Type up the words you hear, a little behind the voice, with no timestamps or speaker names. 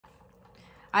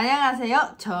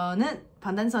안녕하세요. 저는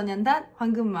방탄소년단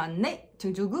황금만내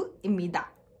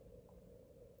중주구입니다.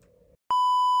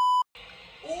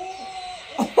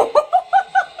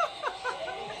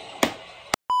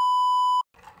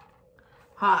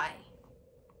 Hi.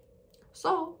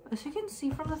 So, as you can see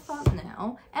from the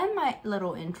thumbnail and my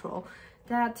little intro,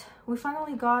 that we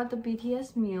finally got the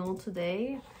BTS meal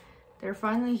today. They're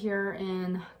finally here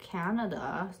in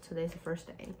Canada. Today's the first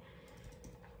day.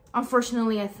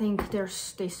 Unfortunately, I think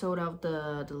they sold out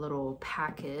the little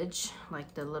package,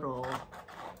 like the little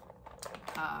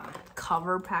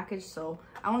cover package. So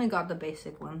I only got the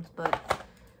basic ones, but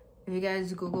if you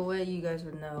guys Google it, you guys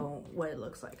would know what it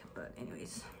looks like. But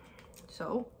anyways,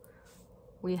 so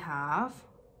we have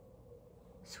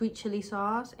sweet chili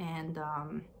sauce and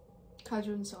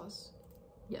Cajun sauce.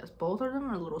 Yes, both of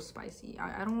them are a little spicy.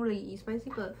 I don't really eat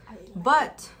spicy,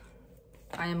 but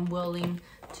I am willing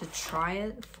to try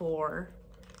it for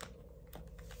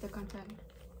the content.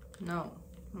 No,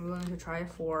 I'm willing to try it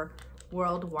for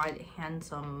worldwide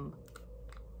handsome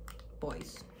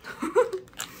boys.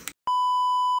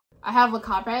 I have a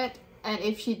carpet, and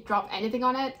if she drop anything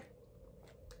on it,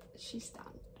 she's done.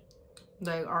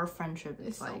 Like, our friendship is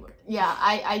it's like over. Yeah,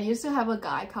 I used to have a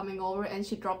guy coming over, and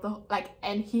she dropped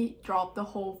he dropped the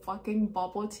whole fucking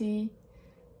bubble tea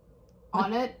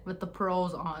on it with the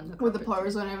pearls on with the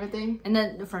pearls and everything, and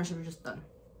then the friendship is just done.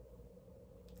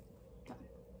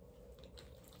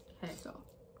 Okay,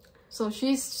 so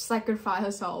she's sacrificed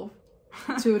herself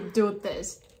to do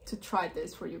this, to try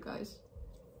this for you guys.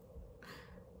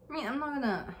 I mean, I'm not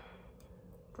gonna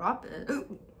drop it.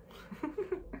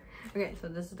 Okay, so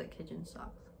this is the Cajun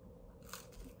sauce.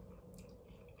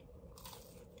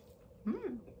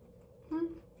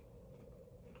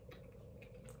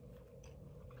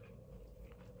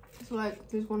 It's like,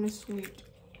 this one is sweet.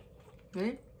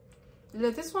 Really?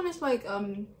 This one is like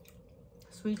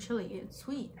sweet chili. It's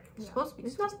sweet. It's supposed to be.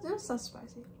 It's not that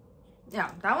spicy.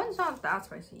 Yeah, that one's not that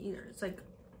spicy either. It's like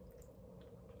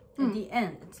at the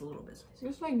end, it's a little bit spicy.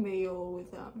 It's like mayo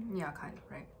with yeah, kind of,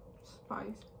 right?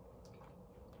 Spice.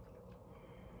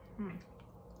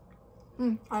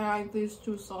 I like these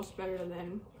two sauce better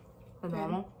than the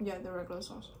normal. Yeah, the regular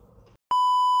sauce.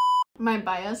 My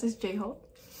bias is J-Hope.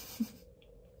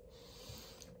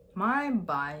 My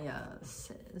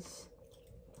biases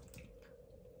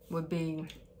would be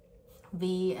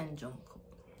V and Jungkook.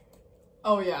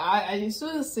 Oh yeah, I used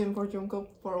to sing for Jungkook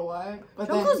for a while, but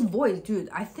Jungkook's voice, dude,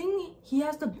 I think he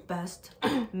has the best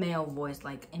male voice,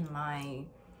 like, in my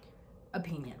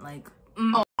opinion. Like,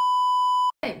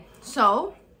 Okay,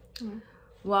 so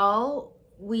while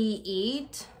we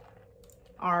eat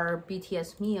our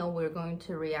BTS meal, we're going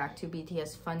to react to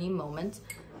BTS funny moments.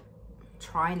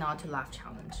 Try not to laugh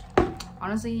challenge.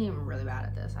 Honestly, I'm really bad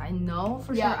at this. I know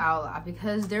for sure I'll laugh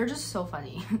because they're just so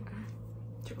funny.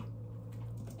 True.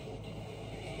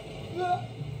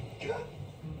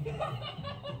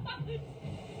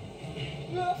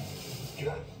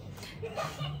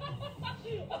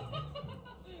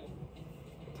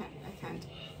 I can't.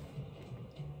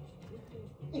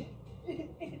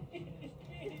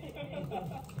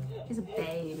 He's a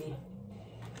baby.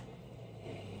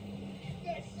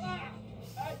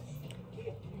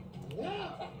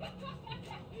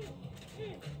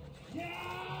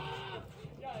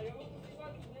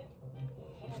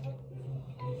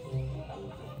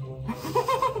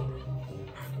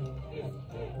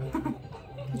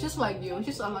 Just like you,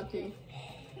 just unlucky.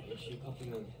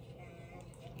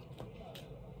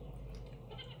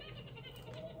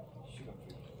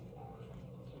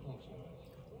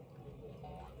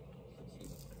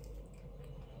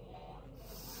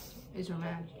 He's your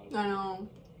man. I know.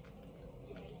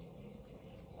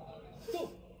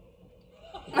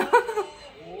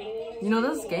 You know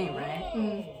this game,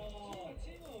 right?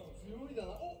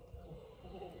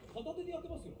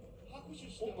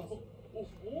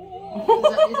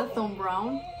 Is that Thom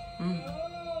Brown?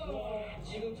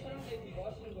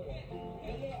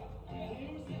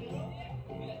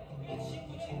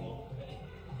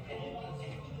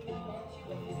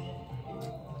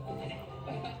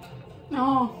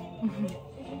 No.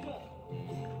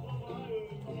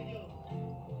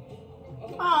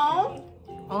 Oh.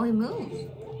 Oh, he moves.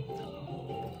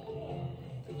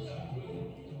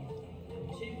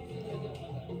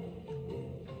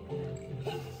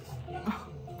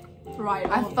 Right.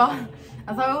 I thought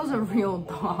it was a real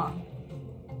dog.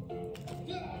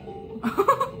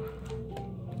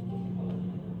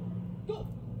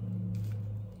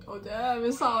 Oh damn,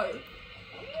 I'm sorry.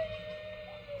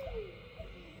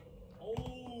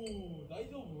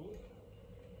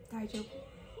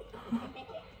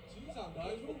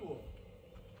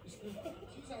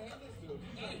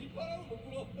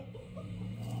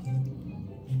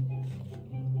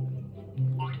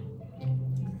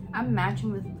 I'm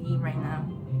matching with B right now.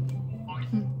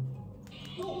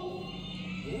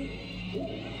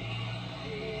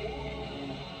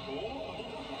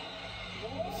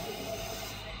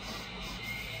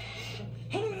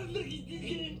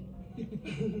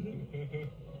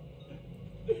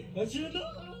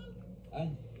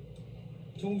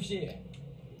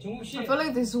 I feel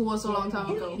like this was a long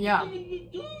time ago. Yeah.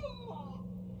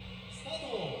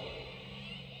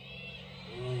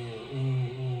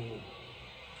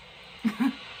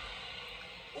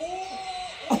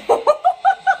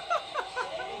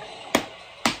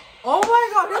 Oh my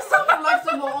god, he's so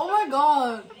flexible. Oh my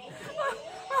god.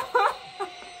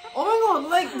 Oh my god,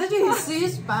 like, did you see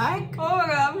his back? Oh my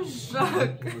god, I'm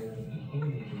shook.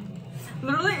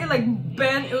 Literally, it like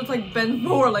bent. It was like bent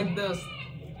forward like this.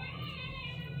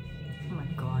 Oh my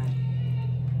god.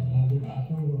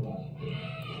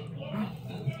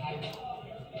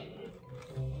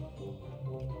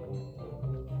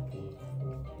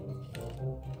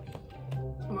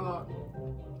 Oh my god.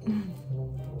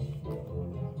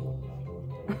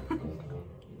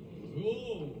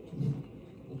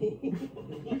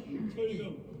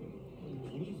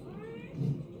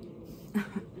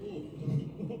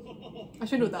 I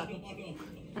should do that.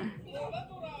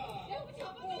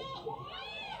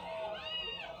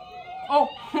 Oh.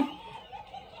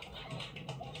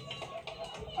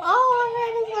 Oh my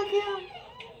god, it's so cute.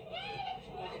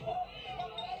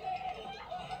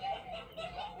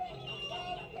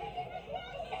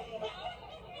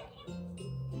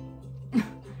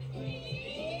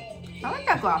 I like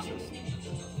that glasses.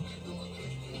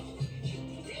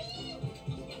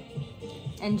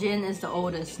 And Jin is the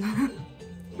oldest.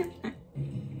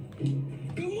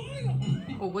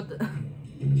 Oh, what the?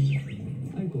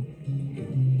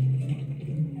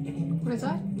 What is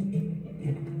that?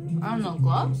 I don't know,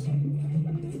 gloves?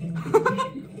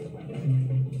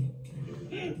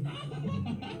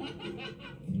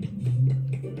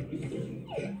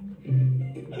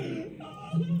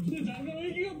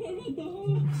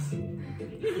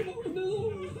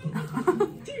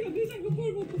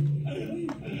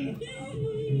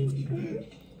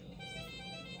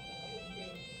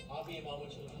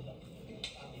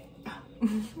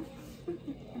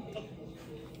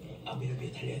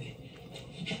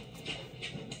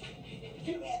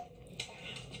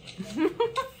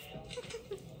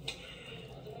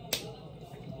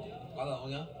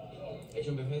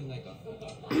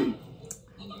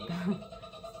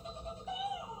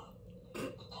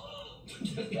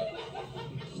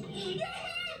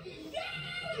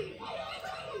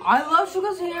 I love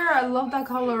Suga's hair. I love that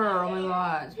color. Oh my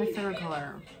god, it's my favorite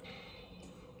color.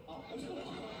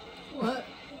 What?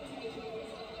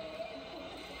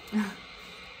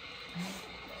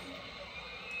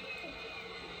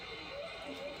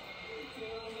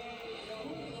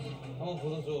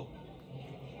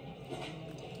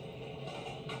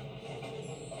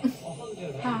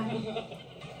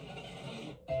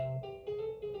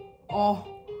 Oh,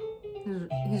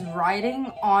 he's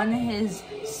writing on his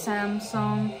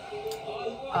Samsung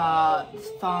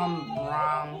thumb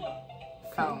brown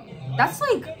phone. That's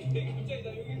like,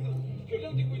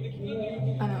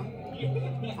 I know.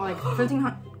 like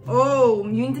 1500. Oh,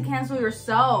 you need to cancel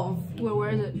yourself. Where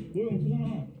is it?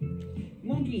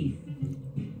 Monkey.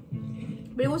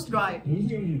 But it was dry.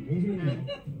 잘한다.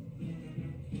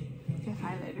 Okay,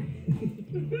 highlighter.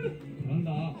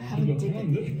 잘한다. I haven't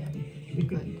taken it yet.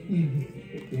 Good.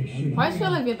 Why is it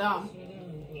like Vietnam?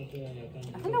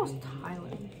 I think that was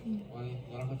Thailand.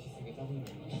 너랑 같이 있으니까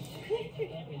짜증나.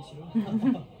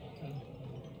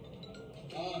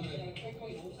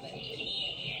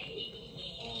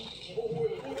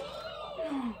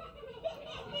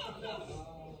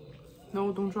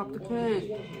 No, don't drop the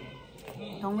cake.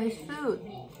 Don't waste food.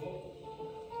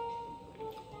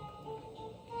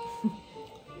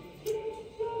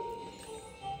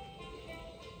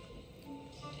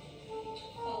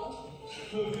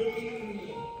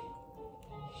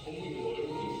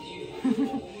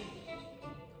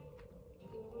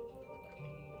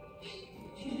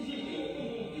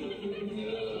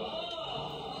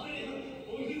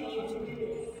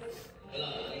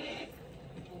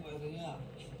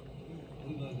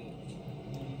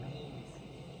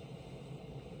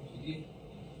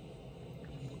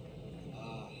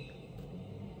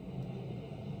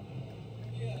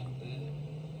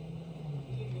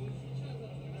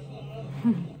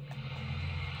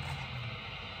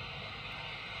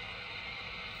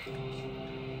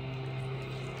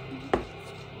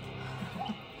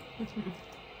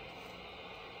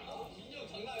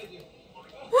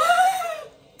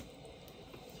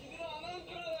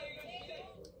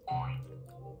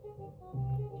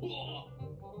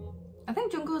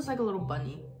 think Jungkook is like a little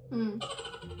bunny. Mm.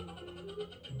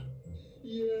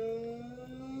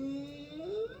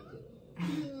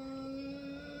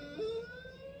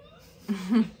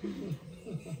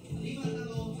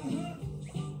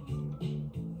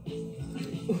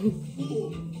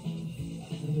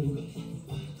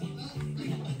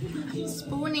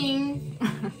 Spooning.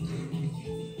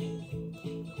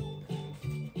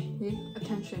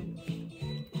 Attention.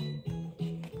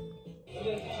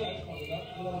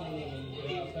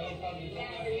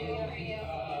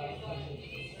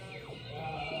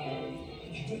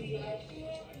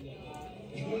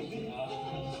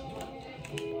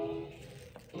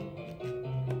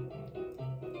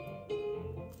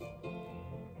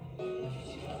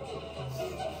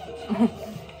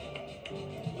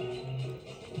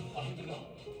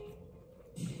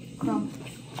 Crumb.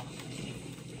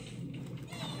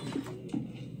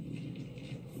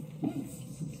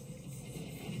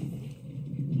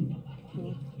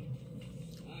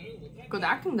 Good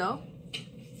acting though.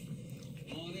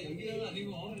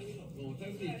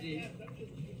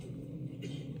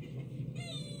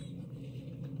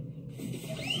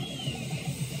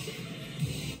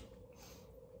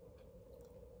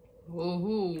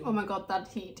 Woohoo. Oh my god, that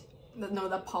heat. No,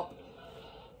 that pop.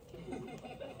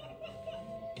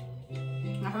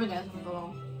 I haven't danced for so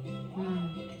long.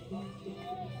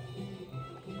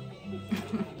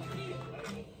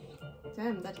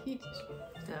 Damn, that heat.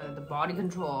 The body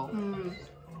control.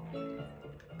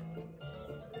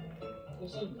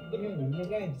 혹시 끄면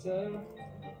문제가 있어요?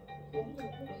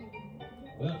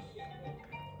 뭐야?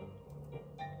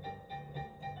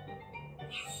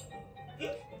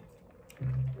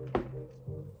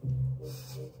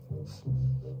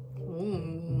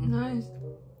 Nice.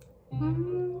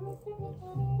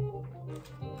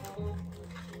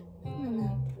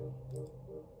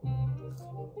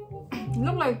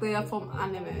 Look like they are from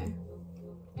anime.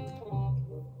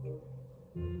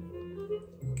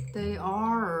 They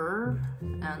are.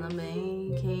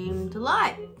 Anime came to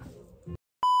life.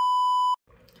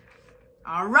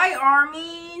 Alright,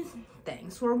 armies.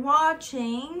 Thanks for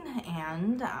watching,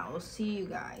 and I'll see you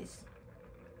guys